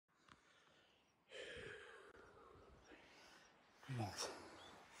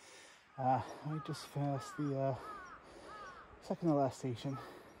I just passed the second to last station,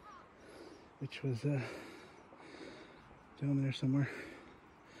 which was down there somewhere,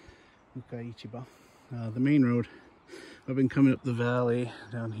 Ukaichiba. The main road. I've been coming up the valley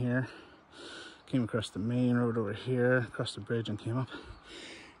down here, came across the main road over here, across the bridge and came up.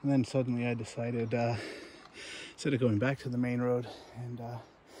 And then suddenly I decided, instead of going back to the main road and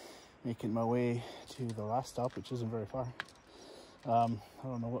making my way to the last stop, which isn't very far, I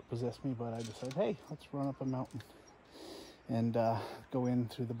don't know what possessed me, but I decided, hey, let's run up a mountain and go in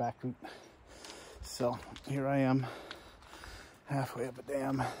through the back route. So here I am, halfway up a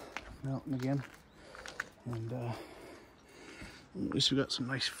damn mountain again, and at least we got some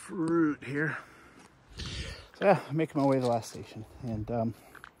nice fruit here. So yeah, I'm making my way to the last station, and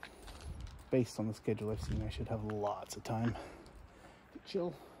based on the schedule I've seen, I should have lots of time to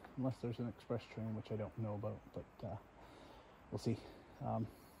chill, unless there's an express train, which I don't know about, but we'll see.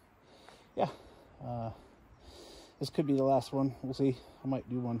 Yeah, this could be the last one. We'll see. I might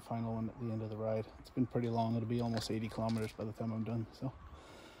do one final one at the end of the ride. It's been pretty long. It'll be almost 80 kilometers by the time I'm done. So,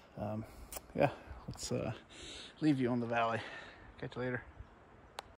 yeah, let's leave you on the valley. Catch you later.